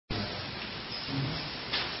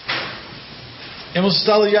Hemos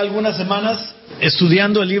estado ya algunas semanas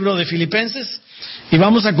estudiando el libro de Filipenses y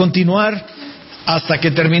vamos a continuar hasta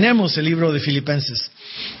que terminemos el libro de Filipenses.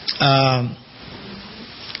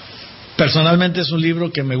 Personalmente es un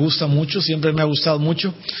libro que me gusta mucho, siempre me ha gustado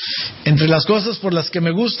mucho. Entre las cosas por las que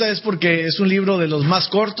me gusta es porque es un libro de los más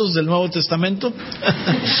cortos del Nuevo Testamento.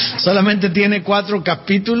 Solamente tiene 4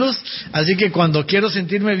 capítulos, así que cuando quiero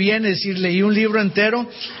sentirme bien, es decir, leí un libro entero,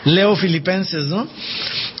 leo Filipenses, ¿no?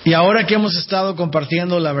 Y ahora que hemos estado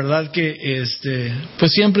compartiendo, la verdad que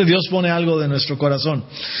pues siempre Dios pone algo de nuestro corazón,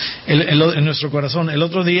 en nuestro corazón. El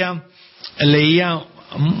otro día leía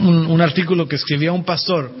un artículo que escribía un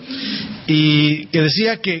pastor y que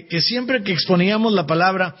decía que siempre que exponíamos la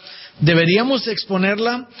palabra deberíamos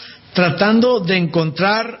exponerla tratando de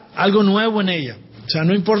encontrar algo nuevo en ella. O sea,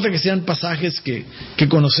 no importa que sean pasajes que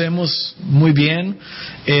conocemos muy bien,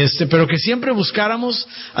 pero que siempre buscáramos,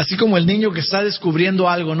 así como el niño que está descubriendo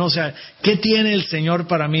algo, ¿no? O sea, ¿qué tiene el Señor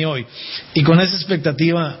para mí hoy? Y con esa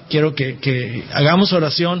expectativa quiero que hagamos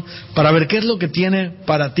oración para ver qué es lo que tiene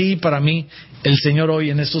para ti y para mí el Señor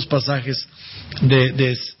hoy en estos pasajes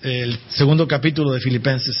del segundo capítulo de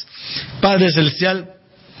Filipenses. Padre Celestial,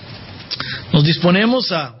 nos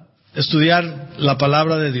disponemos a estudiar la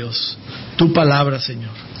palabra de Dios, tu palabra,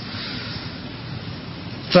 Señor.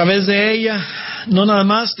 A través de ella, no nada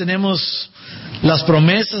más tenemos las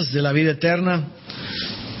promesas de la vida eterna,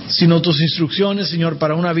 sino tus instrucciones, Señor,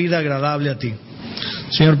 para una vida agradable a ti.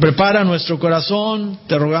 Señor, prepara nuestro corazón,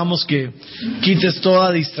 te rogamos que quites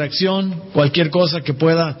toda distracción, cualquier cosa que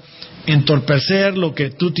pueda entorpecer lo que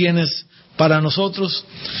tú tienes para nosotros,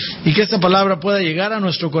 y que esta palabra pueda llegar a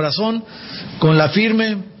nuestro corazón con la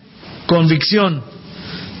firme convicción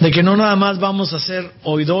de que no nada más vamos a ser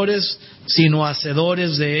oidores, sino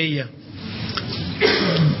hacedores de ella.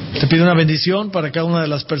 Te pido una bendición para cada una de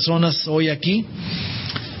las personas hoy aquí,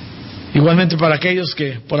 igualmente para aquellos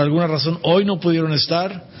que por alguna razón hoy no pudieron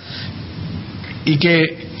estar, y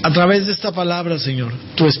que a través de esta palabra, Señor,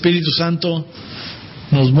 tu Espíritu Santo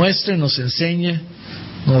nos muestre, nos enseñe,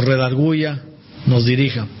 nos redarguya, nos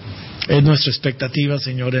dirija. Es nuestra expectativa,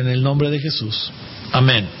 Señor, en el nombre de Jesús.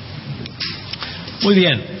 Amén. Muy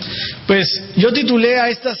bien, pues yo titulé a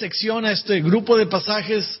esta sección, a este grupo de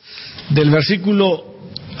pasajes del versículo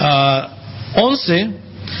 11,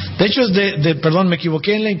 de hecho es perdón, me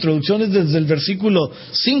equivoqué en la introducción, es desde el versículo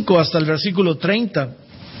 5 hasta el versículo 30.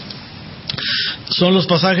 Son los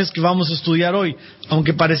pasajes que vamos a estudiar hoy.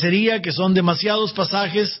 Aunque parecería que son demasiados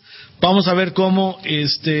pasajes, vamos a ver cómo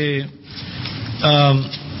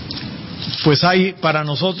pues hay para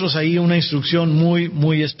nosotros ahí una instrucción muy,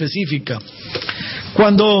 muy específica.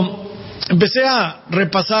 Cuando empecé a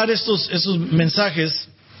repasar esos mensajes,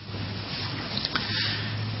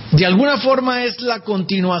 de alguna forma es la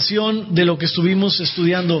continuación de lo que estuvimos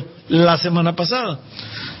estudiando la semana pasada.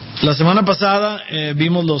 La semana pasada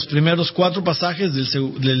vimos los primeros 4 pasajes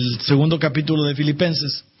del segundo capítulo de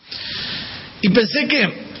Filipenses. Y pensé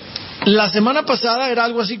que la semana pasada era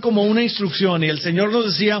algo así como una instrucción y el Señor nos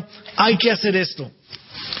decía, hay que hacer esto.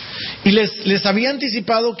 Y les había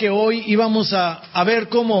anticipado que hoy íbamos a ver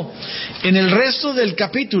cómo en el resto del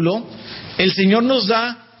capítulo el Señor nos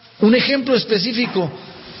da un ejemplo específico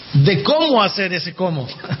de cómo hacer ese cómo.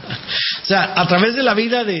 O sea, a través de la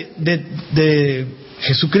vida de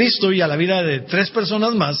Jesucristo y a la vida de 3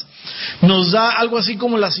 personas más, nos da algo así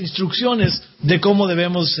como las instrucciones de cómo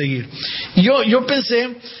debemos seguir. Y yo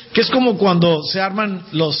pensé que es como cuando se arman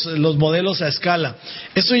los modelos a escala.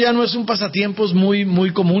 Esto ya no es un pasatiempos muy,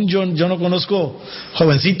 muy común. Yo no conozco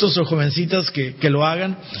jovencitos o jovencitas que lo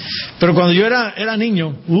hagan. Pero cuando yo era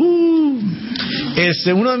niño, uno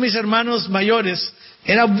de mis hermanos mayores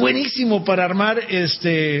era buenísimo para armar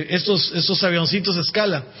estos avioncitos a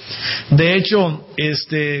escala. De hecho,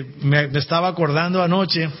 me estaba acordando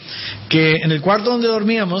anoche que en el cuarto donde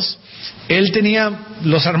dormíamos, él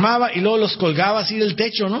los armaba y luego los colgaba así del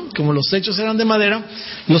techo, ¿no? Como los techos eran de madera,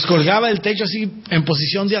 los colgaba del techo así en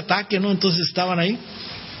posición de ataque, ¿no? Entonces estaban ahí.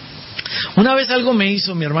 Una vez algo me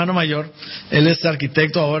hizo mi hermano mayor, él es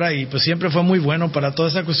arquitecto ahora y pues siempre fue muy bueno para toda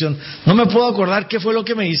esa cuestión. No me puedo acordar qué fue lo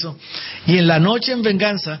que me hizo. Y en la noche, en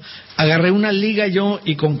venganza, agarré una liga yo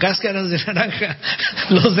y con cáscaras de naranja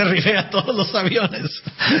los derribé a todos los aviones.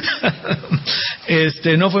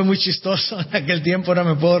 No fue muy chistoso en aquel tiempo, ahora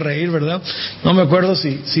me puedo reír, ¿verdad? No me acuerdo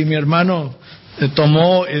si mi hermano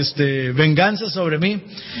tomó venganza sobre mí.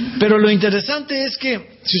 Pero lo interesante es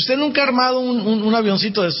que si usted nunca ha armado un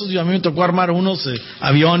avioncito de estos, a mí me tocó armar unos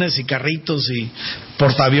aviones y carritos y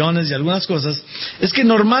portaaviones y algunas cosas, es que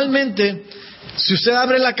normalmente si usted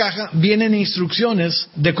abre la caja vienen instrucciones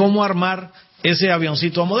de cómo armar ese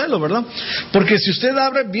avioncito a modelo, ¿verdad? Porque si usted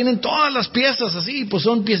abre, vienen todas las piezas así, pues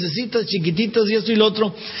son piececitas chiquititas y esto y lo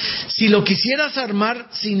otro. Si lo quisieras armar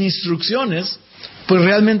sin instrucciones, pues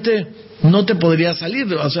realmente no te podría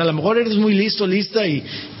salir. O sea, a lo mejor eres muy listo, lista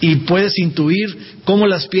y puedes intuir cómo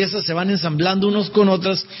las piezas se van ensamblando unos con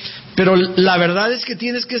otras, pero la verdad es que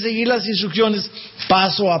tienes que seguir las instrucciones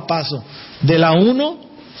paso a paso, de la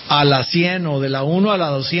 1 a la 100 o de la 1 a la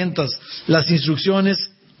 200, las instrucciones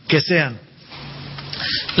que sean.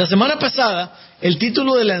 La semana pasada el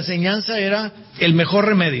título de la enseñanza era El mejor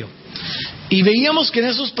remedio, y veíamos que en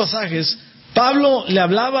esos pasajes Pablo le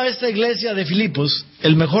hablaba a esta iglesia de Filipos.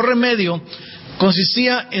 El mejor remedio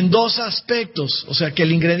consistía en dos aspectos, o sea que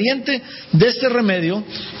el ingrediente de este remedio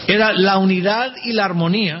era la unidad y la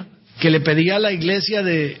armonía que le pedía a la iglesia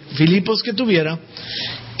de Filipos que tuviera,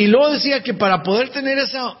 y luego decía que para poder tener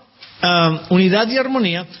esa unidad y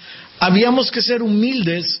armonía habíamos que ser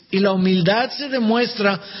humildes, y la humildad se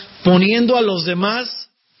demuestra poniendo a los demás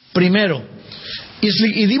primero.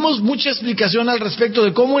 Y dimos mucha explicación al respecto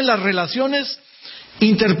de cómo en las relaciones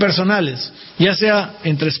interpersonales, ya sea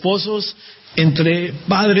entre esposos, entre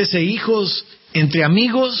padres e hijos, entre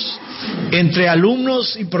amigos, entre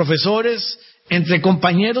alumnos y profesores, entre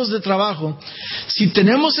compañeros de trabajo, si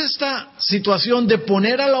tenemos esta situación de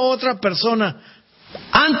poner a la otra persona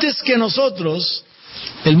antes que nosotros,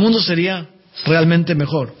 el mundo sería realmente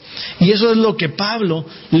mejor. Y eso es lo que Pablo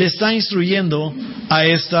le está instruyendo a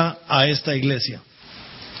esta iglesia.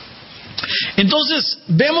 Entonces,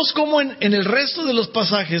 vemos cómo en el resto de los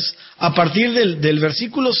pasajes, a partir del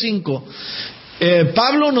versículo 5,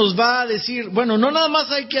 Pablo nos va a decir, bueno, no nada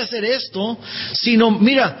más hay que hacer esto, sino,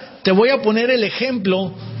 mira, te voy a poner el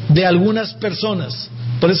ejemplo de algunas personas.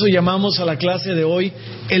 Por eso llamamos a la clase de hoy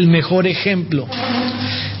el mejor ejemplo.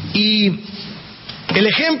 Y el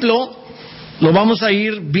ejemplo lo vamos a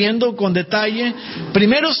ir viendo con detalle.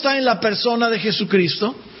 Primero está en la persona de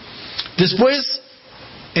Jesucristo, después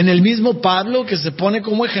en el mismo Pablo, que se pone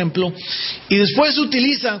como ejemplo, y después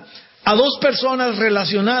utiliza a dos personas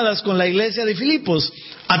relacionadas con la iglesia de Filipos: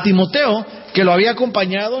 a Timoteo, que lo había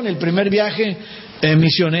acompañado en el primer viaje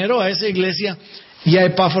misionero a esa iglesia, y a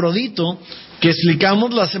Epafrodito, que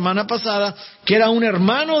explicamos la semana pasada, que era un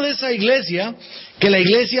hermano de esa iglesia, que la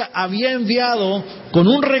iglesia había enviado con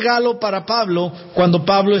un regalo para Pablo cuando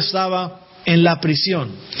Pablo estaba en la prisión.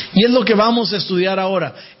 Y es lo que vamos a estudiar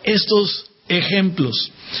ahora, estos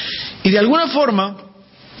ejemplos. Y de alguna forma,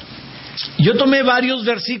 yo tomé varios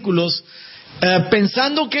versículos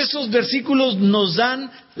pensando que esos versículos nos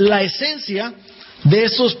dan la esencia de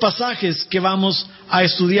esos pasajes que vamos a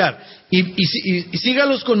estudiar. Y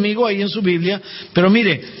sígalos conmigo ahí en su Biblia. Pero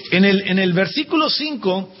mire, en el versículo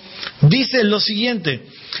 5 dice lo siguiente: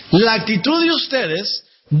 la actitud de ustedes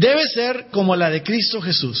debe ser como la de Cristo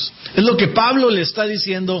Jesús. Es lo que Pablo le está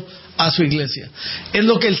diciendo a su iglesia. Es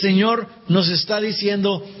lo que el Señor nos está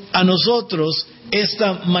diciendo a nosotros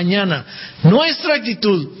esta mañana. Nuestra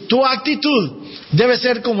actitud, tu actitud, debe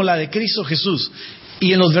ser como la de Cristo Jesús.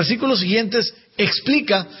 Y en los versículos siguientes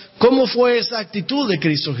explica cómo fue esa actitud de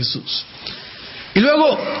Cristo Jesús. Y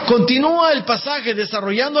luego continúa el pasaje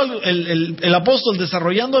desarrollando, el apóstol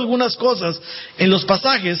desarrollando algunas cosas en los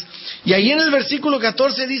pasajes, y ahí en el versículo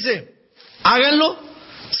 14 dice: háganlo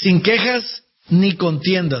sin quejas ni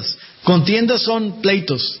contiendas. Contiendas son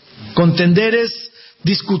pleitos. Contender es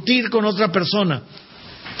discutir con otra persona,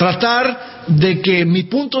 tratar de que mi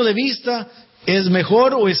punto de vista es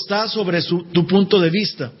mejor o está sobre tu punto de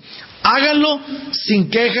vista. Háganlo sin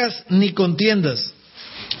quejas ni contiendas.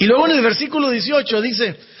 Y luego en el versículo 18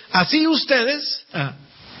 dice: así ustedes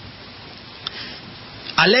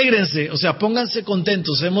alégrense, o sea, pónganse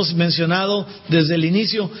contentos. Hemos mencionado desde el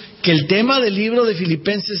inicio que el tema del libro de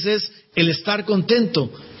Filipenses es el estar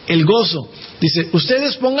contento, el gozo. Dice: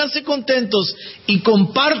 ustedes pónganse contentos y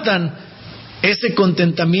compartan ese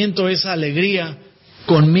contentamiento, esa alegría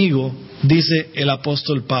conmigo, dice el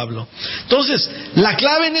apóstol Pablo. Entonces, la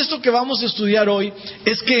clave en esto que vamos a estudiar hoy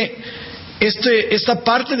es que esta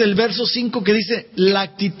parte del verso 5 que dice la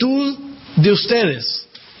actitud de ustedes.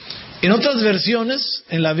 En otras versiones,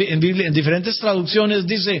 en Biblia, en diferentes traducciones,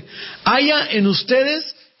 dice: haya en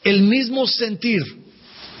ustedes el mismo sentir.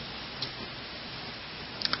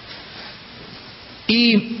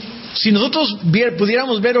 Y si nosotros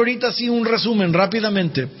pudiéramos ver ahorita así un resumen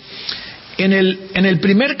rápidamente, en el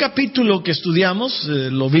primer capítulo que estudiamos,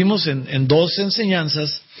 lo vimos en dos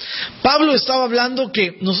enseñanzas, Pablo estaba hablando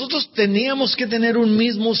que nosotros teníamos que tener un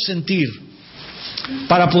mismo sentir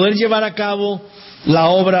para poder llevar a cabo la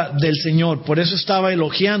obra del Señor. Por eso estaba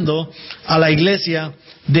elogiando a la iglesia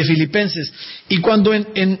de Filipenses. Y cuando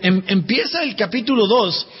empieza el capítulo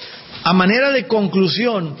 2, a manera de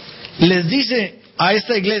conclusión, les dice a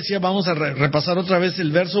esta iglesia, vamos a repasar otra vez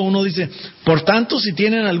el verso 1, dice: por tanto, si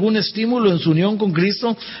tienen algún estímulo en su unión con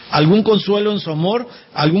Cristo, algún consuelo en su amor,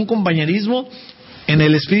 algún compañerismo en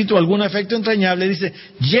el Espíritu, algún afecto entrañable, dice: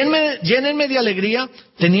 llénenme de alegría,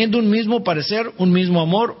 teniendo un mismo parecer, un mismo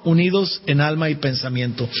amor, unidos en alma y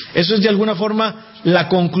pensamiento. Eso es de alguna forma la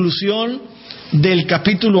conclusión del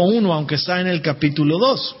capítulo 1, aunque está en el capítulo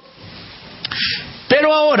 2.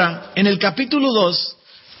 Pero ahora, en el capítulo 2,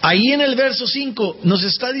 ahí en el verso 5, nos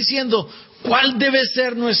está diciendo cuál debe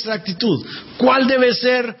ser nuestra actitud, cuál debe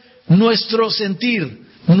ser nuestro sentir,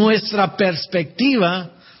 nuestra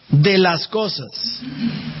perspectiva de las cosas.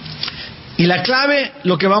 Y la clave,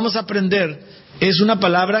 lo que vamos a aprender, es una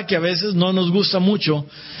palabra que a veces no nos gusta mucho,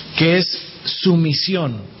 que es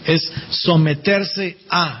sumisión, es someterse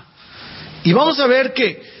a. Y vamos a ver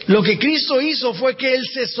que lo que Cristo hizo fue que Él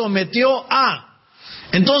se sometió a.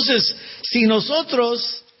 Entonces, si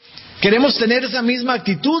nosotros queremos tener esa misma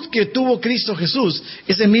actitud que tuvo Cristo Jesús,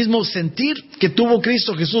 ese mismo sentir que tuvo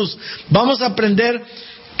Cristo Jesús, vamos a aprender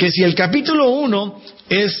que si el capítulo 1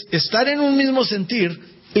 es estar en un mismo sentir,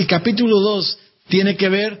 el capítulo 2 tiene que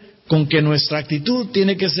ver con que nuestra actitud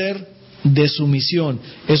tiene que ser de sumisión.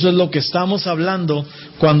 Eso es lo que estamos hablando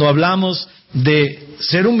cuando hablamos de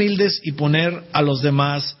ser humildes y poner a los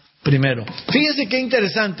demás primero. Fíjense qué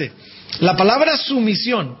interesante. La palabra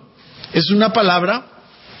sumisión es una palabra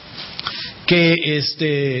que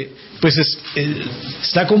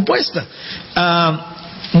está compuesta.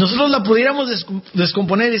 Nosotros la pudiéramos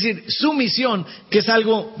descomponer y decir sumisión, que es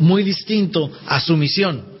algo muy distinto a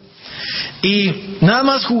sumisión. Y nada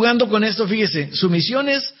más jugando con esto, fíjese, sumisión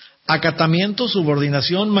es acatamiento,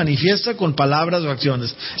 subordinación manifiesta con palabras o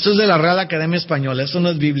acciones. Esto es de la Real Academia Española, esto no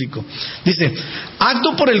es bíblico. Dice: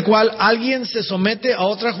 acto por el cual alguien se somete a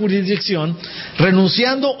otra jurisdicción,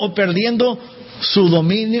 renunciando o perdiendo su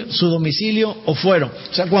domicilio o fuero.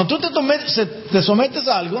 O sea, cuando tú te sometes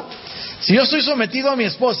a algo, si yo estoy sometido a mi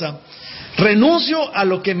esposa, renuncio a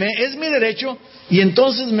lo que es mi derecho y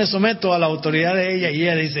entonces me someto a la autoridad de ella, y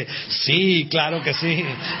ella dice: sí, claro que sí.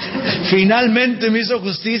 Finalmente me hizo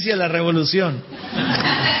justicia la revolución.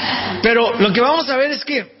 Pero lo que vamos a ver es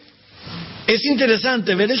que es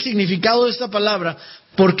interesante ver el significado de esta palabra,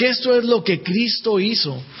 porque esto es lo que Cristo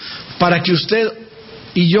hizo para que usted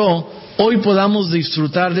y yo hoy podamos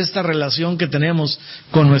disfrutar de esta relación que tenemos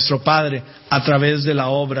con nuestro Padre a través de la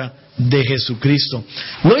obra de Jesucristo.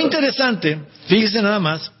 Lo interesante, fíjese nada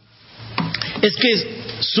más, es que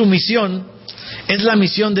su misión es la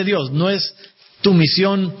misión de Dios, no es tu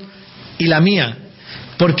misión y la mía.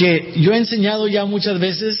 Porque yo he enseñado ya muchas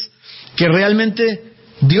veces que realmente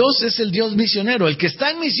Dios es el Dios misionero. El que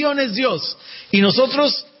está en misión es Dios y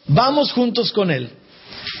nosotros vamos juntos con Él.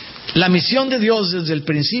 La misión de Dios desde el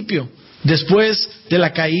principio, después de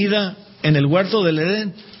la caída en el huerto del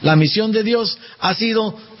Edén, la misión de Dios ha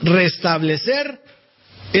sido restablecer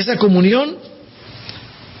esa comunión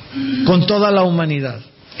con toda la humanidad.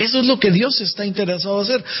 Eso es lo que Dios está interesado en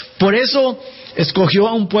hacer. Por eso escogió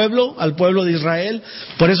a un pueblo, al pueblo de Israel.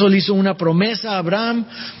 Por eso le hizo una promesa a Abraham.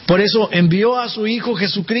 Por eso envió a su Hijo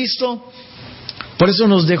Jesucristo. Por eso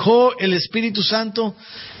nos dejó el Espíritu Santo.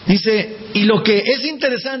 Dice, y lo que es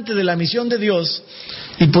interesante de la misión de Dios,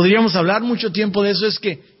 y podríamos hablar mucho tiempo de eso, es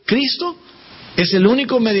que Cristo es el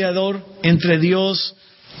único mediador entre Dios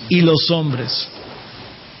y los hombres.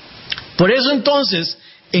 Por eso entonces,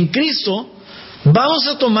 en Cristo vamos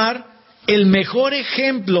a tomar el mejor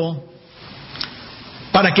ejemplo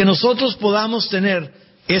para que nosotros podamos tener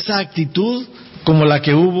esa actitud como la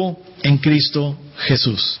que hubo en Cristo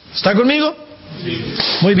Jesús. ¿Está conmigo? Sí.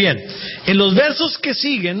 Muy bien. En los versos que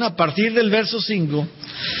siguen, a partir del verso 5,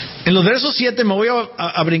 en los versos 7, me voy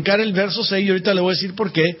a brincar el verso 6 y ahorita le voy a decir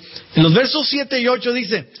por qué. En los versos 7 y 8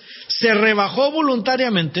 dice: se rebajó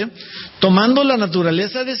voluntariamente, tomando la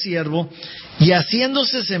naturaleza de siervo y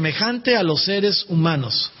haciéndose semejante a los seres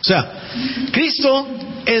humanos. O sea, Cristo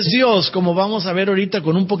es Dios, como vamos a ver ahorita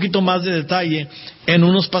con un poquito más de detalle en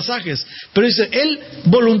unos pasajes. Pero dice, Él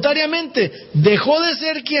voluntariamente dejó de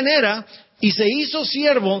ser quien era y se hizo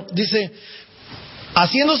siervo, dice,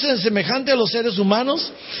 haciéndose semejante a los seres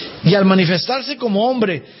humanos, y al manifestarse como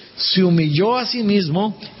hombre, se humilló a sí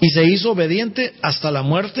mismo y se hizo obediente hasta la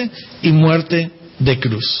muerte y muerte de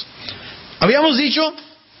cruz. Habíamos dicho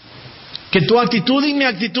que tu actitud y mi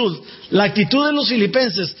actitud, la actitud de los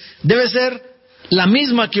filipenses, debe ser la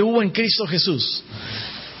misma que hubo en Cristo Jesús.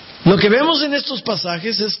 Lo que vemos en estos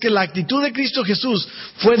pasajes es que la actitud de Cristo Jesús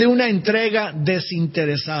fue de una entrega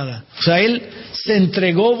desinteresada. O sea, Él se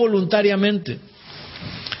entregó voluntariamente.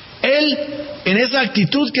 Él en esa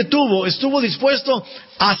actitud que tuvo, estuvo dispuesto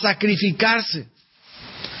a sacrificarse.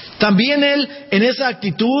 También Él, en esa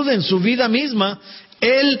actitud, en su vida misma,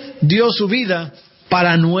 Él dio su vida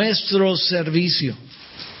para nuestro servicio.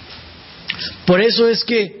 Por eso es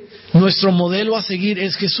que nuestro modelo a seguir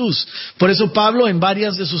es Jesús. Por eso Pablo en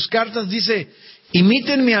varias de sus cartas dice,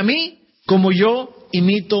 imítenme a mí como yo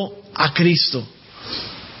imito a Cristo.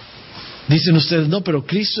 Dicen ustedes, no, pero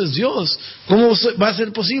Cristo es Dios. ¿Cómo va a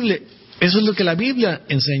ser posible? Eso es lo que la Biblia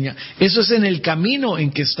enseña. Eso es en el camino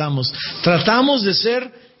en que estamos. Tratamos de ser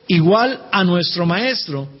igual a nuestro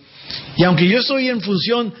Maestro. Y aunque yo soy en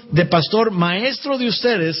función de pastor maestro de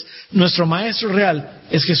ustedes, nuestro Maestro real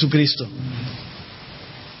es Jesucristo.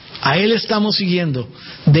 A Él estamos siguiendo.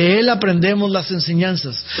 De Él aprendemos las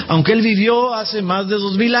enseñanzas. Aunque Él vivió hace más de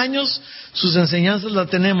 2000 años, sus enseñanzas las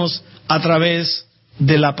tenemos a través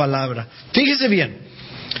de la palabra. Fíjese bien,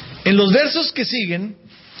 en los versos que siguen,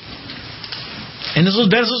 en esos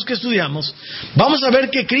versos que estudiamos, vamos a ver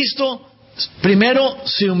que Cristo primero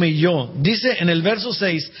se humilló. Dice en el verso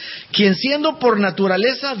 6, quien siendo por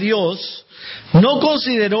naturaleza Dios, no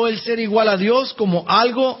consideró el ser igual a Dios como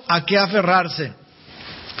algo a que aferrarse.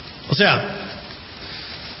 O sea,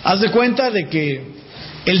 haz de cuenta de que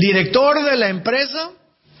el director de la empresa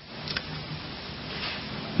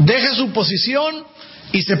deja su posición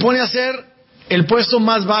y se pone a hacer el puesto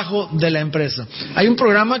más bajo de la empresa. Hay un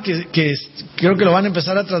programa que creo que lo van a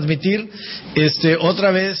empezar a transmitir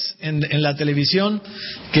otra vez en la televisión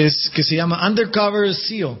que se llama Undercover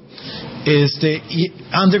CEO, y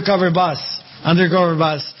Undercover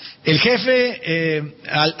Boss. El jefe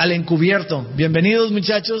al encubierto. Bienvenidos,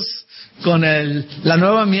 muchachos, con la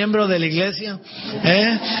nueva miembro de la iglesia.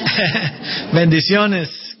 Bendiciones,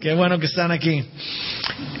 qué bueno que están aquí.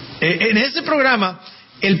 En este programa,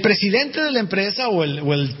 el presidente de la empresa o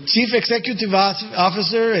el Chief Executive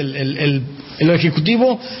Officer, el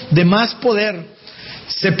ejecutivo de más poder,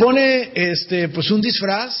 se pone pues un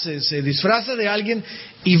disfraz, se disfraza de alguien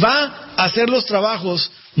y va a hacer los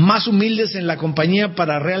trabajos más humildes en la compañía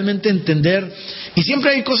para realmente entender. Y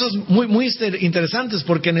siempre hay cosas muy interesantes,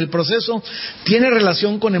 porque en el proceso tiene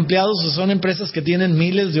relación con empleados. Son empresas que tienen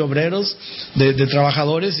miles de obreros, de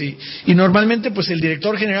trabajadores, y normalmente pues el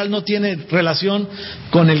director general no tiene relación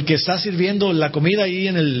con el que está sirviendo la comida ahí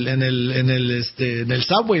en el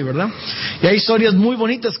Subway, ¿verdad? Y hay historias muy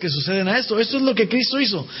bonitas que suceden a esto. Esto es lo que Cristo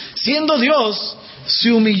hizo. Siendo Dios,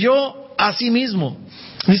 se humilló a sí mismo.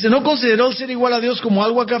 Dice, no consideró el ser igual a Dios como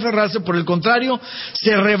algo a que aferrarse, por el contrario,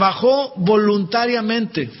 se rebajó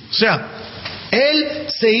voluntariamente. O sea, Él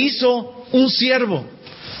se hizo un siervo.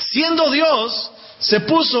 Siendo Dios, se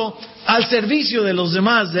puso al servicio de los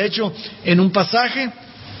demás. De hecho, en un pasaje,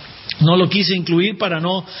 no lo quise incluir para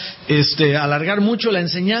no alargar mucho la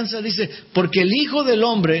enseñanza, dice, porque el Hijo del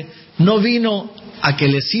Hombre no vino a que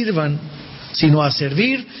le sirvan, sino a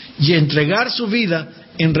servir y entregar su vida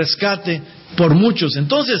en rescate por muchos.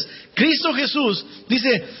 Entonces, Cristo Jesús,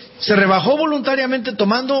 dice, se rebajó voluntariamente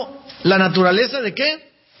tomando la naturaleza ¿de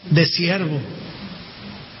qué? De siervo.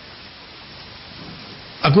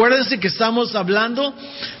 Acuérdense que estamos hablando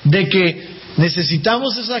de que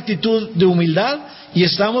necesitamos esa actitud de humildad y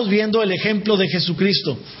estamos viendo el ejemplo de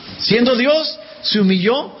Jesucristo. Siendo Dios, se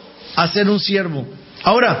humilló a ser un siervo.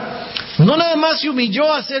 Ahora, no nada más se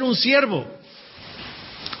humilló a ser un siervo,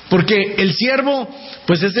 porque el siervo,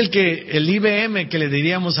 pues es el IBM que le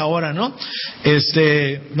diríamos ahora, ¿no?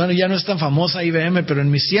 Bueno, ya no es tan famosa IBM, pero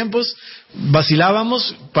en mis tiempos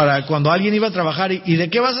vacilábamos para cuando alguien iba a trabajar. ¿Y de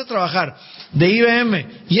qué vas a trabajar? De IBM.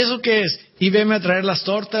 ¿Y eso qué es? IBM a traer las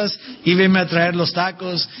tortas, IBM a traer los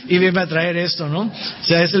tacos, IBM a traer esto, ¿no? O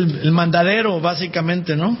sea, es el mandadero,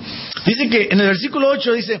 básicamente, ¿no? Dice que en el versículo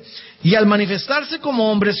 8 dice, y al manifestarse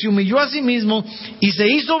como hombre se humilló a sí mismo y se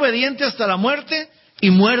hizo obediente hasta la muerte, y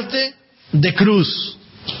muerte de cruz.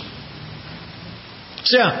 O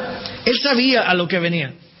sea, Él sabía a lo que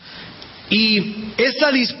venía. Y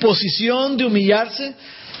esa disposición de humillarse,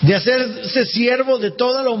 de hacerse siervo de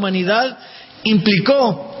toda la humanidad,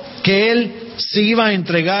 implicó que Él se iba a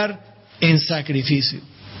entregar en sacrificio.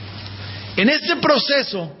 En este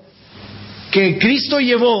proceso que Cristo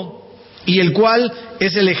llevó, y el cual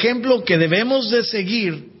es el ejemplo que debemos de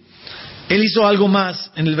seguir, Él hizo algo más.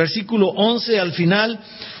 En el versículo 11 al final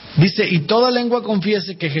dice, y toda lengua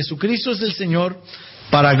confiese que Jesucristo es el Señor,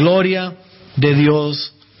 para gloria de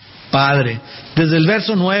Dios Padre. Desde el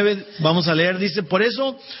verso 9 vamos a leer, dice, por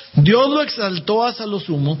eso Dios lo exaltó hasta lo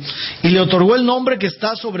sumo y le otorgó el nombre que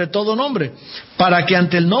está sobre todo nombre, para que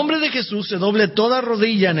ante el nombre de Jesús se doble toda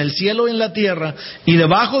rodilla en el cielo y en la tierra y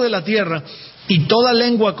debajo de la tierra, y toda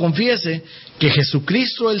lengua confiese que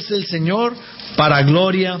Jesucristo es el Señor, para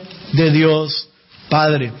gloria de Dios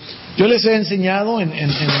Padre. Yo les he enseñado en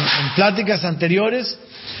pláticas anteriores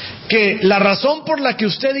que la razón por la que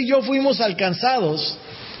usted y yo fuimos alcanzados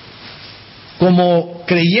como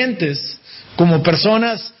creyentes, como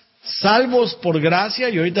personas salvos por gracia,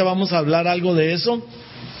 y ahorita vamos a hablar algo de eso,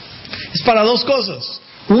 es para dos cosas.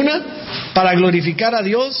 Una, para glorificar a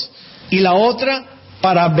Dios, y la otra,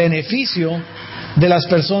 para beneficio de las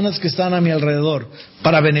personas que están a mi alrededor,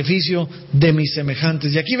 para beneficio de mis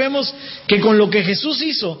semejantes. Y aquí vemos que con lo que Jesús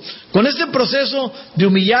hizo, con este proceso de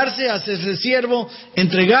humillarse, hacerse siervo,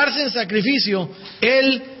 entregarse en sacrificio,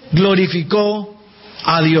 Él glorificó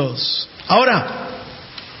a Dios. Ahora,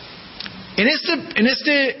 en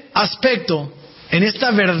este aspecto, en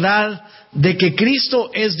esta verdad de que Cristo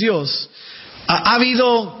es Dios, ha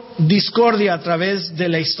habido discordia a través de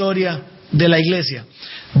la historia de la iglesia.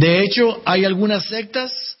 De hecho, hay algunas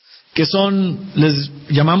sectas que les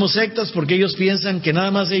llamamos sectas porque ellos piensan que nada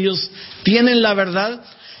más ellos tienen la verdad.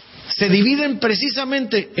 Se dividen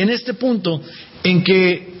precisamente en este punto en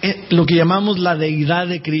que lo que llamamos la deidad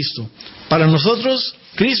de Cristo. Para nosotros,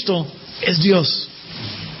 Cristo es Dios.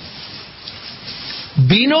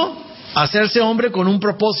 Vino a hacerse hombre con un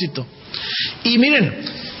propósito. Y miren,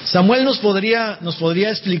 Samuel nos podría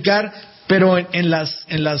explicar, pero en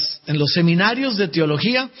los seminarios de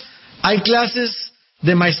teología hay clases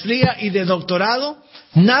de maestría y de doctorado,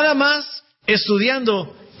 nada más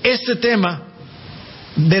estudiando este tema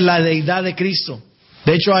de la deidad de Cristo.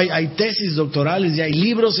 De hecho, hay tesis doctorales y hay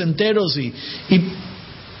libros enteros y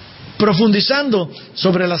profundizando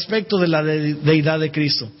sobre el aspecto de la deidad de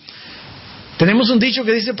Cristo. Tenemos un dicho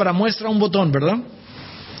que dice: para muestra un botón, ¿verdad?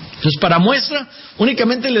 Entonces, para muestra,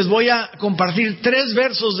 únicamente les voy a compartir 3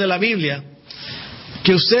 versos de la Biblia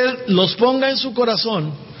que usted los ponga en su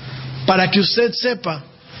corazón para que usted sepa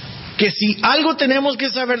que si algo tenemos que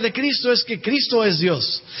saber de Cristo es que Cristo es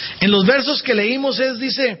Dios. En los versos que leímos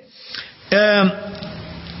dice, en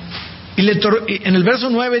el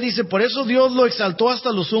verso 9 dice: por eso Dios lo exaltó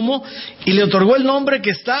hasta lo sumo y le otorgó el nombre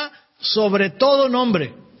que está sobre todo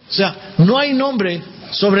nombre. O sea, no hay nombre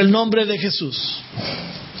sobre el nombre de Jesús.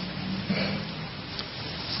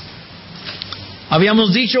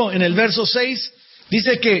 Habíamos dicho en el verso 6,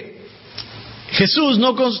 dice que Jesús,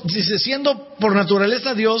 siendo por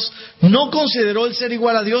naturaleza Dios, no consideró el ser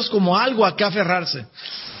igual a Dios como algo a que aferrarse.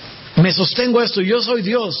 Me sostengo esto, yo soy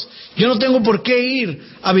Dios, yo no tengo por qué ir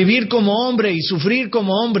a vivir como hombre y sufrir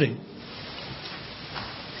como hombre.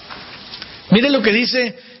 Miren lo que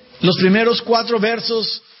dice los primeros 4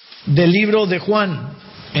 versos del libro de Juan,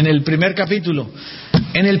 en el primer capítulo.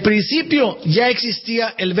 En el principio ya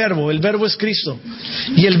existía el verbo es Cristo,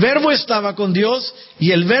 y el verbo estaba con Dios,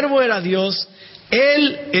 y el verbo era Dios.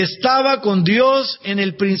 Él estaba con Dios en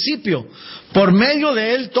el principio. Por medio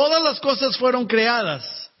de Él todas las cosas fueron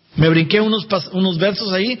creadas. Me brinqué unos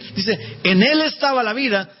versos ahí. Dice: en Él estaba la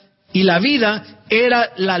vida, y la vida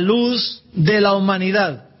era la luz de la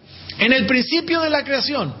humanidad. En el principio de la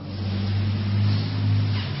creación,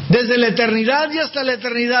 desde la eternidad y hasta la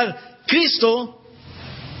eternidad, Cristo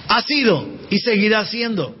ha sido y seguirá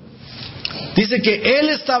siendo. Dice que Él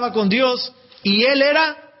estaba con Dios y Él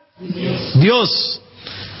era Dios.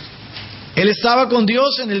 Él estaba con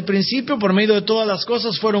Dios en el principio, por medio de todas las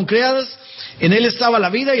cosas fueron creadas. En Él estaba la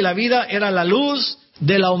vida y la vida era la luz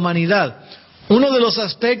de la humanidad. Uno de los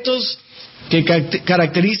aspectos que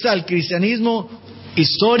caracteriza al cristianismo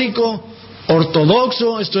histórico,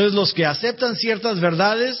 ortodoxo, esto es, los que aceptan ciertas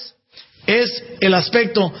verdades, es el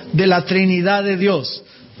aspecto de la Trinidad de Dios.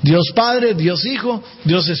 Dios Padre, Dios Hijo,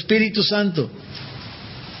 Dios Espíritu Santo.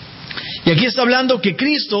 Y aquí está hablando que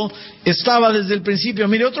Cristo estaba desde el principio.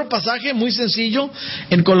 Mire, otro pasaje muy sencillo,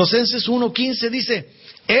 en Colosenses 1:15 dice: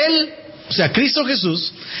 Él, o sea, Cristo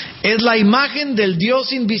Jesús, es la imagen del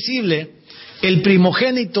Dios invisible, el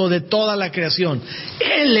primogénito de toda la creación.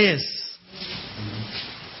 Él es.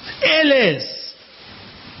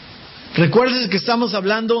 Recuerden que estamos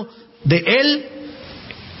hablando de Él,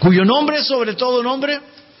 cuyo nombre es sobre todo nombre,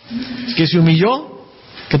 que se humilló,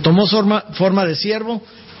 que tomó forma de siervo,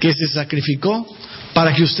 que se sacrificó,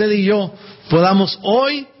 para que usted y yo podamos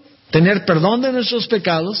hoy tener perdón de nuestros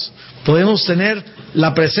pecados, podemos tener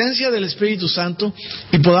la presencia del Espíritu Santo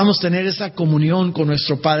y podamos tener esa comunión con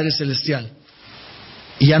nuestro Padre Celestial.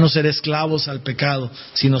 Y ya no ser esclavos al pecado,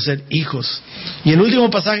 sino ser hijos. Y el último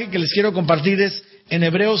pasaje que les quiero compartir es en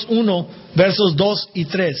Hebreos 1, versos 2 y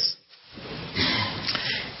 3.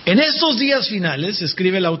 En estos días finales,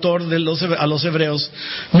 escribe el autor a los Hebreos,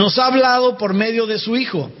 nos ha hablado por medio de su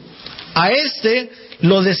Hijo. A éste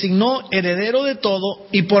lo designó heredero de todo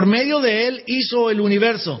y por medio de él hizo el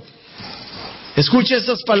universo. Escuche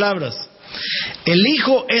estas palabras. El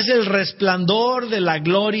Hijo es el resplandor de la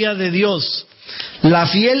gloria de Dios, la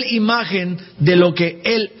fiel imagen de lo que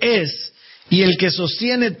Él es, y el que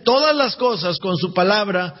sostiene todas las cosas con su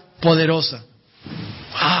palabra poderosa.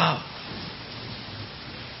 ¡Wow!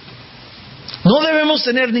 No debemos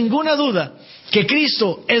tener ninguna duda que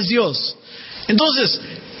Cristo es Dios. Entonces,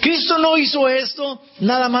 Cristo no hizo esto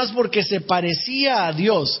nada más porque se parecía a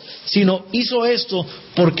Dios, sino hizo esto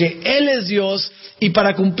porque Él es Dios y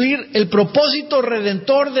para cumplir el propósito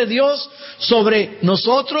redentor de Dios sobre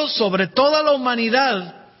nosotros, sobre toda la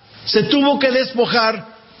humanidad, se tuvo que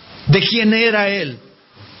despojar de quién era Él.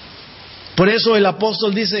 Por eso el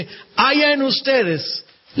apóstol dice, haya en ustedes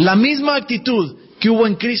la misma actitud que hubo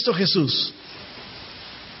en Cristo Jesús,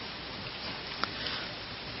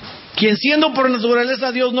 quien siendo por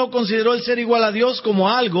naturaleza Dios no consideró el ser igual a Dios como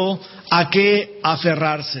algo a que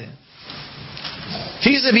aferrarse.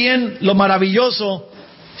 Fíjese bien lo maravilloso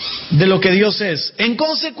de lo que Dios es. En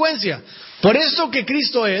consecuencia, por esto que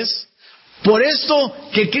Cristo es, por esto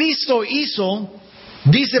que Cristo hizo,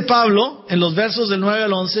 dice Pablo en los versos del 9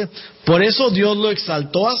 al 11, por eso Dios lo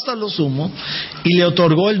exaltó hasta lo sumo y le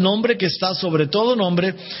otorgó el nombre que está sobre todo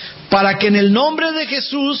nombre, para que en el nombre de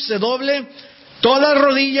Jesús se doble toda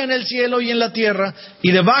rodilla en el cielo y en la tierra y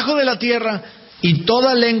debajo de la tierra, y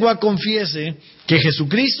toda lengua confiese que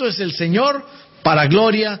Jesucristo es el Señor, para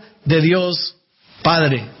gloria de Dios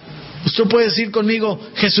Padre. Usted puede decir conmigo,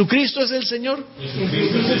 ¿Jesucristo es el Señor?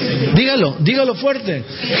 Dígalo fuerte.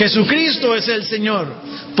 Jesucristo es el Señor.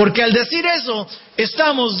 Porque al decir eso,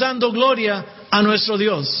 estamos dando gloria a nuestro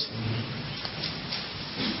Dios.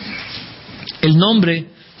 El nombre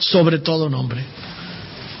sobre todo nombre.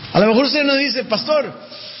 A lo mejor usted nos dice, pastor,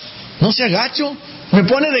 no sea gacho, me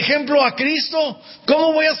pone de ejemplo a Cristo,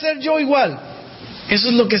 ¿cómo voy a ser yo igual? Eso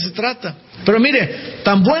es lo que se trata. Pero mire,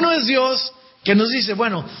 tan bueno es Dios que nos dice,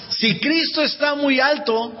 bueno, si Cristo está muy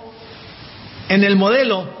alto en el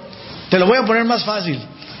modelo, te lo voy a poner más fácil.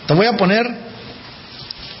 Te voy a poner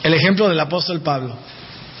el ejemplo del apóstol Pablo.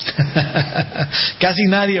 Casi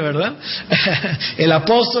nadie, ¿verdad? El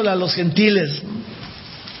apóstol a los gentiles,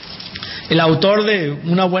 el autor de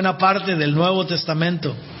una buena parte del Nuevo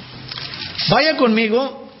Testamento. Vaya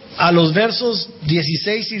conmigo a los versos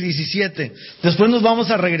 16 y 17. Después nos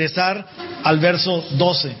vamos a regresar al verso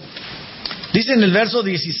 12. Dice en el verso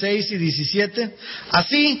 16 y 17,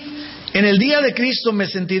 así, en el día de Cristo me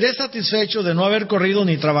sentiré satisfecho de no haber corrido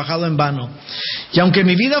ni trabajado en vano. Y aunque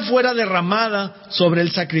mi vida fuera derramada sobre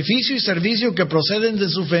el sacrificio y servicio que proceden de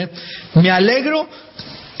su fe, me alegro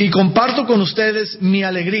y comparto con ustedes mi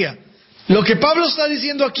alegría. Lo que Pablo está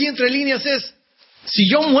diciendo aquí entre líneas es, si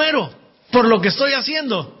yo muero por lo que estoy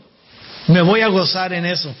haciendo, me voy a gozar en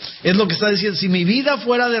eso. Es lo que está diciendo. Si mi vida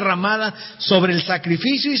fuera derramada sobre el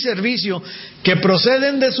sacrificio y servicio que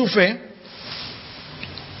proceden de su fe,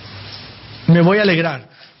 me voy a alegrar.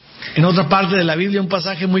 En otra parte de la Biblia, un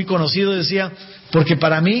pasaje muy conocido decía, porque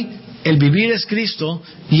para mí el vivir es Cristo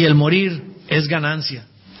y el morir es ganancia.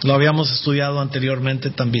 Lo habíamos estudiado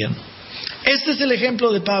anteriormente también. Este es el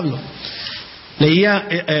ejemplo de Pablo. Leía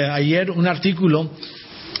ayer un artículo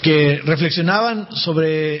que reflexionaban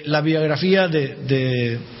sobre la biografía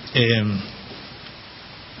de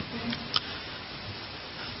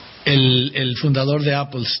el fundador de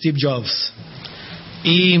Apple, Steve Jobs.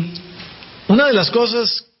 Y una de las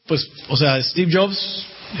cosas, pues, o sea, Steve Jobs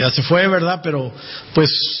ya se fue, ¿verdad? Pero pues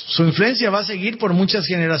su influencia va a seguir por muchas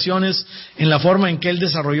generaciones en la forma en que él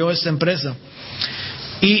desarrolló esta empresa.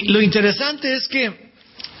 Y lo interesante es que,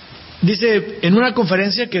 dice, en una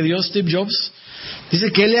conferencia que dio Steve Jobs,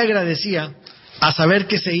 dice que él le agradecía a saber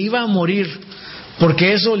que se iba a morir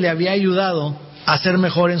porque eso le había ayudado a ser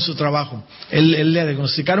mejor en su trabajo. Él le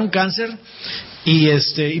diagnosticaron cáncer y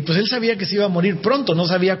pues él sabía que se iba a morir pronto, no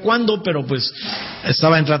sabía cuándo, pero pues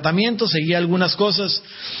estaba en tratamiento, seguía algunas cosas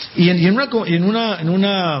y en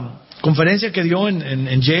una conferencia que dio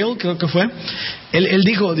en Yale, creo que fue, él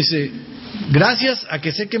dijo, dice, gracias a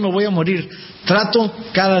que sé que me voy a morir, trato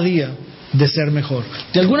cada día de ser mejor.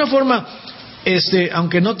 De alguna forma,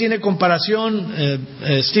 aunque no tiene comparación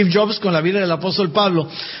Steve Jobs con la vida del apóstol Pablo,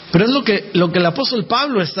 pero es lo que el apóstol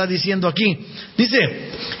Pablo está diciendo aquí. Dice,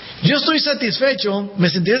 yo estoy satisfecho,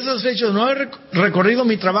 me sentiré satisfecho de no haber recorrido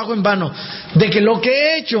mi trabajo en vano, de que lo que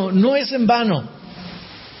he hecho no es en vano,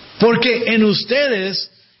 porque en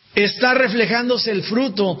ustedes está reflejándose el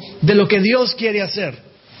fruto de lo que Dios quiere hacer.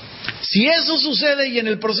 Si eso sucede y en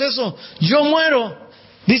el proceso yo muero,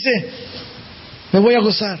 dice, me voy a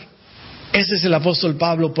gozar. Ese es el apóstol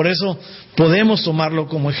Pablo, por eso podemos tomarlo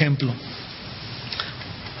como ejemplo.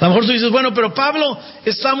 A lo mejor tú dices, bueno, pero Pablo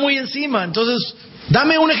está muy encima, entonces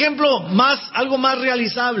dame un ejemplo más, algo más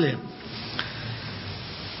realizable.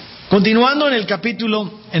 Continuando en el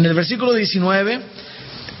capítulo, en el versículo 19,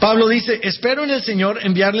 Pablo dice: espero en el Señor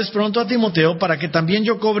enviarles pronto a Timoteo para que también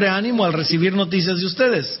yo cobre ánimo al recibir noticias de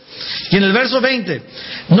ustedes. Y en el verso 20,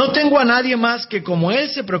 no tengo a nadie más que como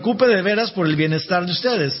él se preocupe de veras por el bienestar de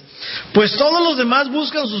ustedes, pues todos los demás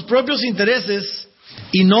buscan sus propios intereses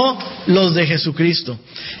y no los de Jesucristo.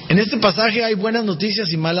 En este pasaje hay buenas noticias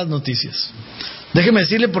y malas noticias. Déjeme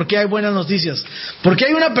decirle por qué hay buenas noticias. Porque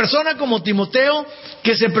hay una persona como Timoteo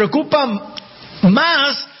que se preocupa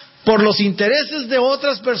más por los intereses de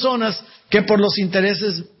otras personas que por los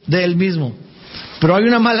intereses de él mismo. Pero hay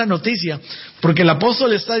una mala noticia, porque el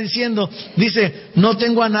apóstol está diciendo, dice, no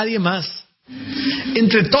tengo a nadie más.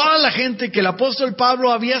 Entre toda la gente que el apóstol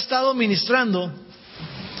Pablo había estado ministrando,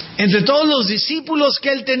 entre todos los discípulos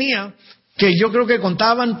que él tenía, que yo creo que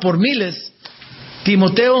contaban por miles,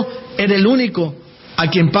 Timoteo era el único a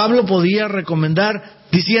quien Pablo podía recomendar,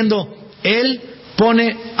 diciendo, él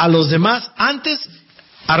pone a los demás antes,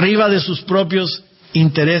 arriba de sus propios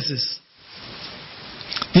intereses.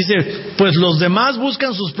 Dice, pues los demás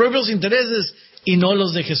buscan sus propios intereses y no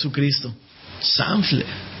los de Jesucristo. Sanfle.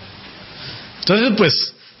 Entonces,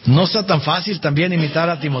 pues, no está tan fácil también imitar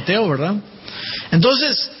a Timoteo, ¿verdad?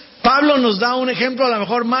 Entonces, Pablo nos da un ejemplo a lo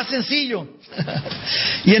mejor más sencillo.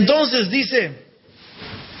 Y entonces dice,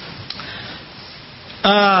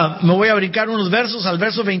 me voy a brincar unos versos al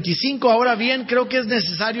verso 25. Ahora bien, creo que es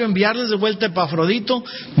necesario enviarles de vuelta a Epafrodito,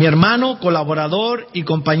 mi hermano, colaborador y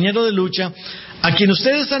compañero de lucha, a quien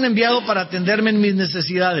ustedes han enviado para atenderme en mis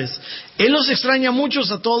necesidades. Él los extraña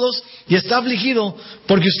muchos a todos y está afligido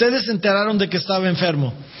porque ustedes se enteraron de que estaba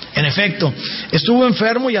enfermo. En efecto, estuvo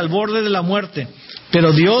enfermo y al borde de la muerte.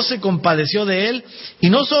 Pero Dios se compadeció de él, y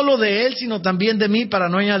no solo de él, sino también de mí, para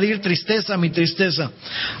no añadir tristeza a mi tristeza.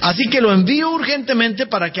 Así que lo envío urgentemente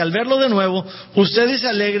para que al verlo de nuevo, ustedes se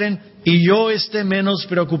alegren y yo esté menos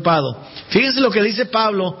preocupado. Fíjense lo que dice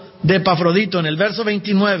Pablo de Epafrodito en el verso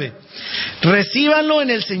 29. Recíbanlo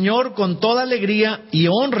en el Señor con toda alegría y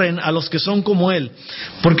honren a los que son como él,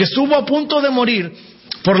 porque estuvo a punto de morir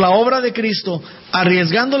por la obra de Cristo,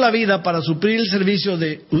 arriesgando la vida para suplir el servicio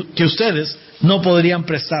que ustedes no podrían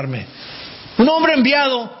prestarme. Un hombre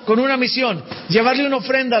enviado con una misión, llevarle una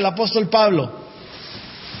ofrenda al apóstol Pablo.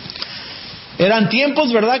 Eran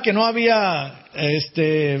tiempos, ¿verdad?, que no había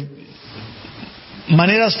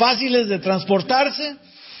maneras fáciles de transportarse.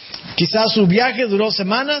 Quizás su viaje duró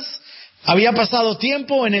semanas, había pasado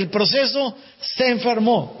tiempo, en el proceso se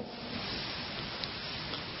enfermó.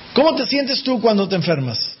 ¿Cómo te sientes tú cuando te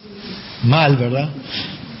enfermas? Mal, ¿verdad?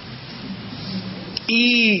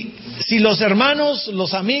 Y si los hermanos,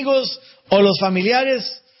 los amigos o los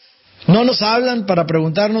familiares no nos hablan para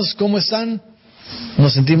preguntarnos cómo están,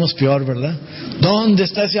 nos sentimos peor, ¿verdad? ¿Dónde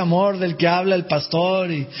está ese amor del que habla el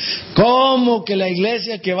pastor? ¿Y cómo que la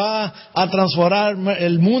iglesia que va a transformar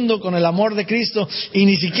el mundo con el amor de Cristo y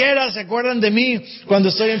ni siquiera se acuerdan de mí cuando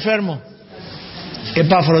estoy enfermo?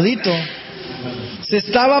 Epafrodito se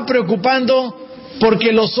estaba preocupando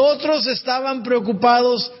porque los otros estaban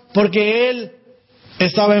preocupados porque él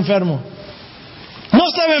estaba enfermo. No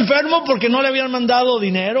estaba enfermo porque no le habían mandado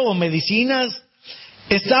dinero o medicinas.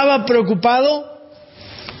 Estaba preocupado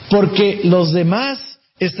porque los demás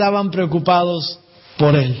estaban preocupados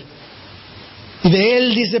por él. Y de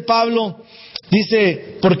él dice Pablo,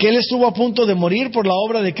 dice, porque él estuvo a punto de morir por la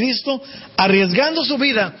obra de Cristo, arriesgando su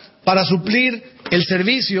vida para suplir el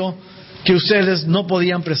servicio que ustedes no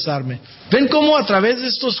podían prestarme. ¿Ven cómo a través de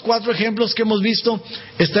estos 4 ejemplos que hemos visto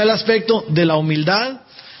está el aspecto de la humildad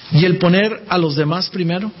y el poner a los demás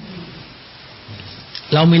primero?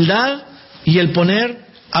 La humildad y el poner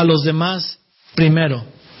a los demás primero.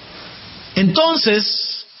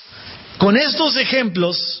 Entonces, con estos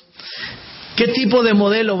ejemplos, ¿qué tipo de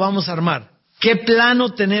modelo vamos a armar? ¿Qué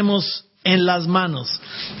plano tenemos en las manos?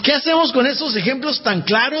 ¿Qué hacemos con estos ejemplos tan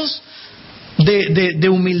claros de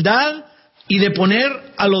humildad y de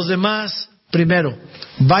poner a los demás primero?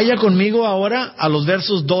 Vaya conmigo ahora a los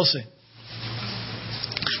versos 12.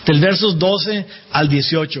 Del versos 12 al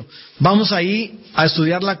 18. Vamos ahí a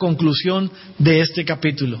estudiar la conclusión de este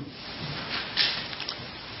capítulo.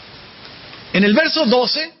 En el verso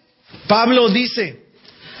 12, Pablo dice: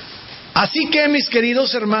 así que, mis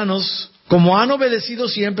queridos hermanos, como han obedecido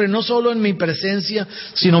siempre, no solo en mi presencia,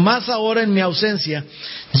 sino más ahora en mi ausencia,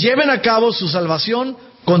 lleven a cabo su salvación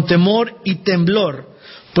con temor y temblor,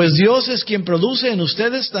 pues Dios es quien produce en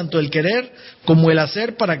ustedes tanto el querer como el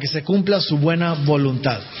hacer para que se cumpla su buena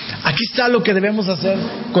voluntad. Aquí está lo que debemos hacer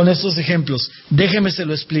con estos ejemplos. Déjeme se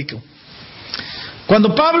lo explico.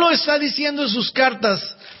 Cuando Pablo está diciendo en sus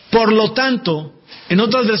cartas, por lo tanto, en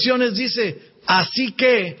otras versiones dice, así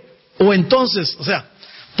que, o entonces, o sea,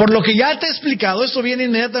 Por lo que ya te he explicado, esto viene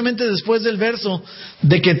inmediatamente después del verso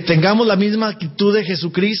de que tengamos la misma actitud de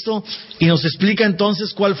Jesucristo, y nos explica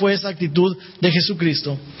entonces cuál fue esa actitud de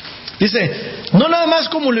Jesucristo. Dice, no nada más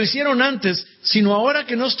como lo hicieron antes, sino ahora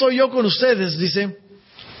que no estoy yo con ustedes, dice,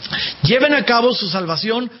 lleven a cabo su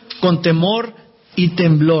salvación con temor y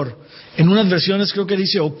temblor. En unas versiones creo que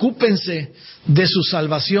dice, ocúpense de su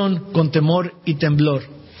salvación con temor y temblor.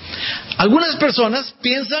 Algunas personas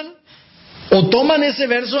piensan o toman ese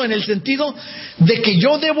verso en el sentido de que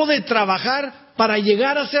yo debo de trabajar para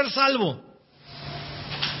llegar a ser salvo.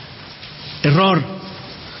 Error.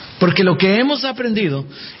 Porque lo que hemos aprendido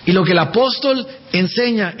y lo que el apóstol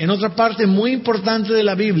enseña en otra parte muy importante de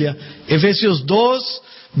la Biblia, Efesios 2,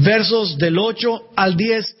 versos del 8 al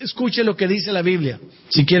 10, escuche lo que dice la Biblia.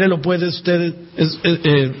 Si quiere lo puede usted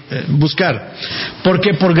buscar.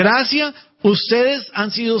 Porque por gracia ustedes han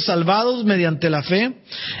sido salvados mediante la fe.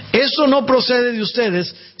 Esto no procede de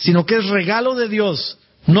ustedes, sino que es regalo de Dios,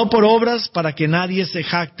 no por obras para que nadie se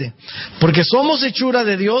jacte. Porque somos hechura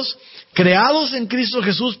de Dios, creados en Cristo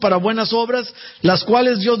Jesús para buenas obras, las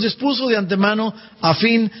cuales Dios dispuso de antemano a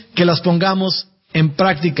fin que las pongamos en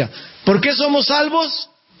práctica. ¿Por qué somos salvos?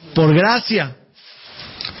 Por gracia.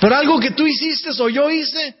 ¿Por algo que tú hiciste o yo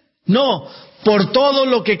hice? No, por todo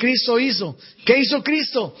lo que Cristo hizo. ¿Qué hizo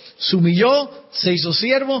Cristo? Se humilló, se hizo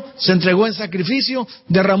siervo, se entregó en sacrificio,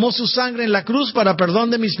 derramó su sangre en la cruz para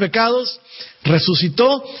perdón de mis pecados,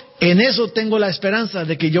 resucitó. En eso tengo la esperanza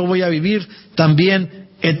de que yo voy a vivir también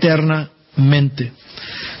eternamente.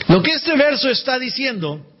 Lo que este verso está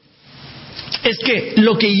diciendo es que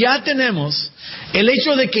lo que ya tenemos, el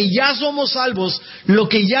hecho de que ya somos salvos, lo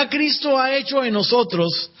que ya Cristo ha hecho en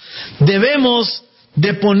nosotros, debemos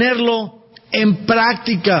de ponerlo en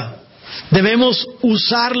práctica, debemos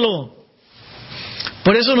usarlo.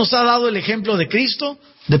 Por eso nos ha dado el ejemplo de Cristo,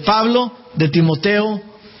 de Pablo, de Timoteo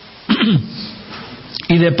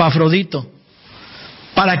y de Epafrodito.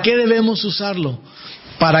 ¿Para qué debemos usarlo?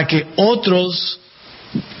 Para que otros,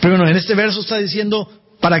 pero en este verso está diciendo,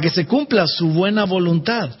 para que se cumpla su buena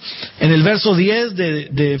voluntad. En el verso 10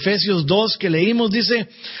 de Efesios 2 que leímos dice,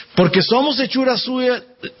 porque somos hechura suya,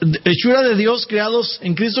 hechura de Dios, creados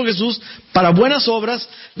en Cristo Jesús para buenas obras,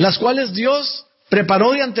 las cuales Dios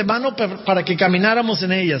preparó de antemano para que camináramos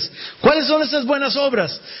en ellas. ¿Cuáles son esas buenas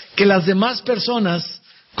obras? Que las demás personas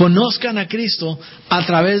conozcan a Cristo a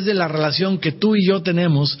través de la relación que tú y yo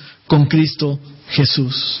tenemos con Cristo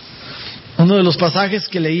Jesús. Uno de los pasajes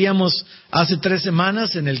que leíamos hace 3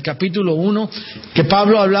 semanas en el capítulo 1, que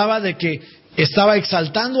Pablo hablaba de que estaba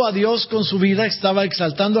exaltando a Dios con su vida, estaba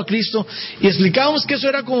exaltando a Cristo, y explicábamos que eso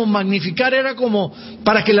era como magnificar, era como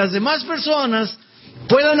para que las demás personas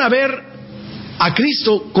puedan ver a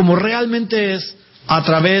Cristo como realmente es a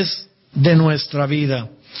través de nuestra vida.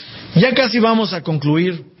 Ya casi vamos a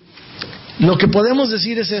concluir. Lo que podemos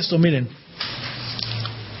decir es esto, miren.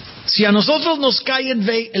 Si a nosotros nos cae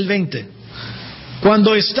el 20,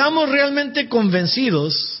 cuando estamos realmente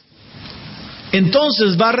convencidos,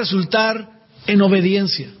 entonces va a resultar en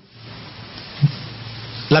obediencia.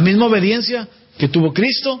 La misma obediencia que tuvo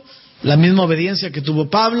Cristo, la misma obediencia que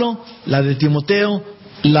tuvo Pablo, la de Timoteo,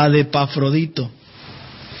 la de Epafrodito.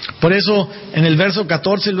 Por eso en el verso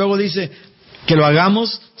 14 luego dice que lo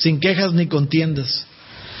hagamos sin quejas ni contiendas.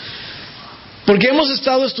 Porque hemos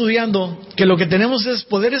estado estudiando que lo que tenemos es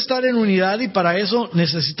poder estar en unidad, y para eso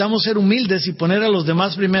necesitamos ser humildes y poner a los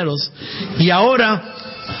demás primeros. Y ahora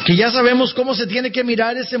que ya sabemos cómo se tiene que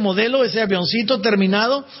mirar ese modelo, ese avioncito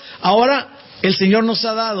terminado, ahora el Señor nos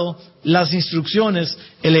ha dado las instrucciones,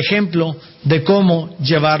 el ejemplo de cómo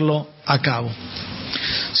llevarlo a cabo.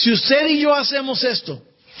 Si usted y yo hacemos esto,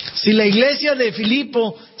 si la iglesia de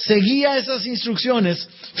Filipo seguía esas instrucciones,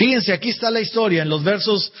 fíjense, aquí está la historia en los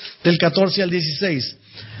versos del 14 al 16.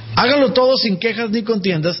 Háganlo todo sin quejas ni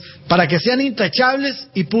contiendas, para que sean intachables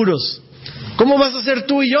y puros. ¿Cómo vas a ser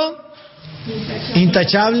tú y yo?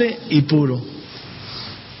 Intachable y puro.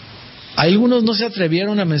 Algunos no se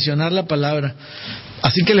atrevieron a mencionar la palabra,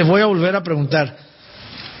 así que les voy a volver a preguntar.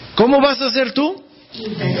 ¿Cómo vas a ser tú?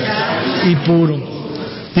 Intachable y puro.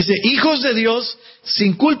 Dice, hijos de Dios,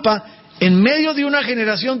 sin culpa, en medio de una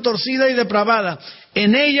generación torcida y depravada.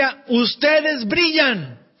 En ella ustedes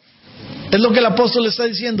brillan. Es lo que el apóstol está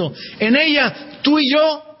diciendo. En ella tú y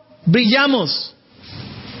yo brillamos.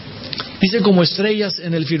 Dice, como estrellas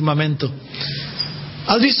en el firmamento.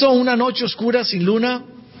 ¿Has visto una noche oscura sin luna?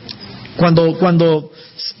 Cuando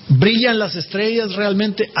brillan las estrellas,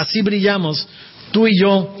 realmente así brillamos tú y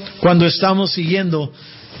yo cuando estamos siguiendo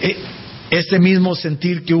este mismo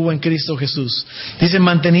sentir que hubo en Cristo Jesús. Dice,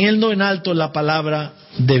 manteniendo en alto la palabra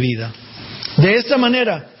de vida. De esta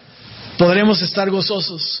manera, podremos estar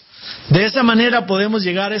gozosos. De esa manera podemos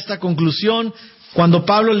llegar a esta conclusión cuando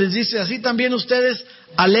Pablo les dice, así también ustedes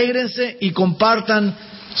alégrense y compartan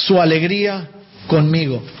su alegría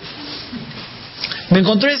conmigo. Me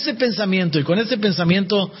encontré este pensamiento y con este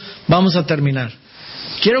pensamiento vamos a terminar.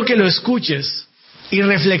 Quiero que lo escuches y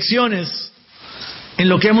reflexiones en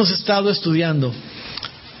lo que hemos estado estudiando.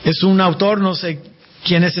 Es un autor, no sé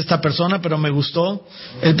quién es esta persona, pero me gustó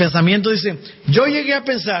el pensamiento. Dice, yo llegué a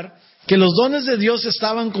pensar que los dones de Dios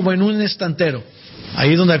estaban como en un estantero,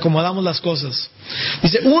 ahí donde acomodamos las cosas.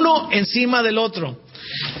 Dice, uno encima del otro.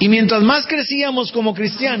 Y mientras más crecíamos como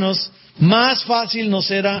cristianos, más fácil nos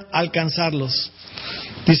era alcanzarlos.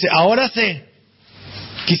 Dice, ahora sé,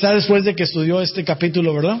 quizá después de que estudió este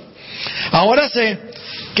capítulo, ¿verdad? Ahora sé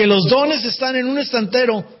que los dones están en un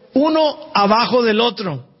estantero, uno abajo del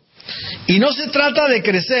otro. Y no se trata de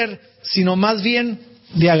crecer, sino más bien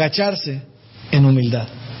de agacharse en humildad.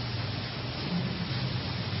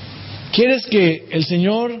 ¿Quieres que el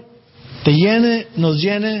Señor te llene, nos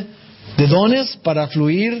llene de dones para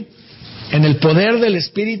fluir en el poder del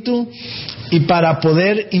Espíritu y para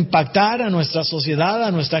poder impactar a nuestra sociedad,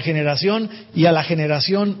 a nuestra generación y a la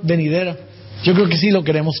generación venidera? Yo creo que sí lo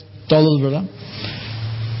queremos todos, ¿verdad?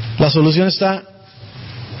 La solución está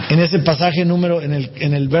en ese pasaje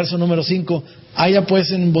en el verso número 5. Haya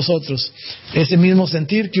pues en vosotros ese mismo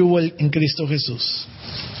sentir que hubo en Cristo Jesús.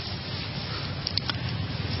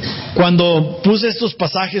 Cuando puse estos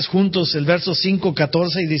pasajes juntos, el verso 5,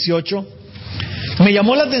 14 y 18, me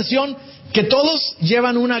llamó la atención que todos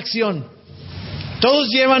llevan una acción, todos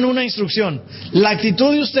llevan una instrucción. La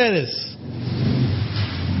actitud de ustedes,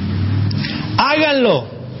 háganlo,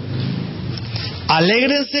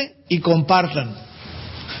 alégrense y compartan.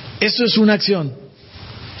 Eso es una acción.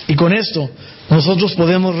 Y con esto nosotros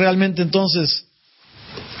podemos realmente entonces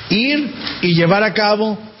ir y llevar a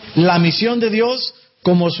cabo la misión de Dios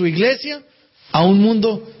como su iglesia a un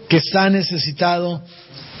mundo que está necesitado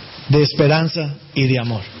de esperanza y de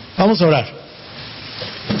amor. Vamos a orar.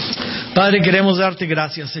 Padre, queremos darte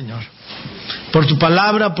gracias, Señor, por tu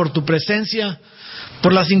palabra, por tu presencia,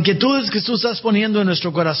 por las inquietudes que tú estás poniendo en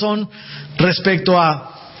nuestro corazón respecto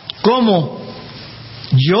a cómo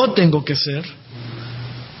yo tengo que ser,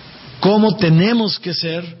 cómo tenemos que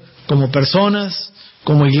ser como personas,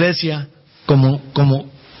 como iglesia, como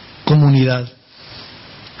comunidad.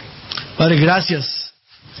 Padre, gracias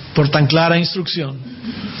por tan clara instrucción.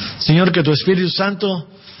 Señor, que tu Espíritu Santo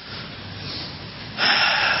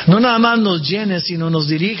no nada más nos llene, sino nos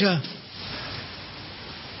dirija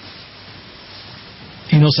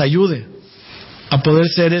y nos ayude a poder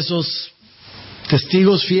ser esos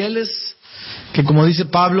testigos fieles que, como dice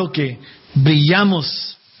Pablo, que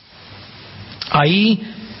brillamos ahí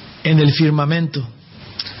en el firmamento.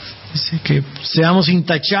 Dice que seamos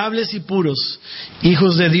intachables y puros,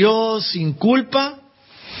 hijos de Dios sin culpa,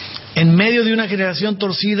 en medio de una generación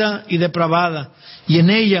torcida y depravada, y en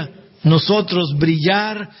ella nosotros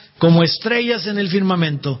brillar como estrellas en el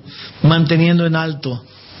firmamento, manteniendo en alto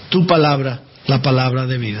tu palabra, la palabra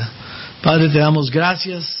de vida. Padre, te damos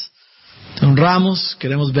gracias, te honramos,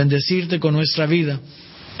 queremos bendecirte con nuestra vida,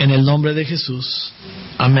 en el nombre de Jesús.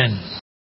 Amén.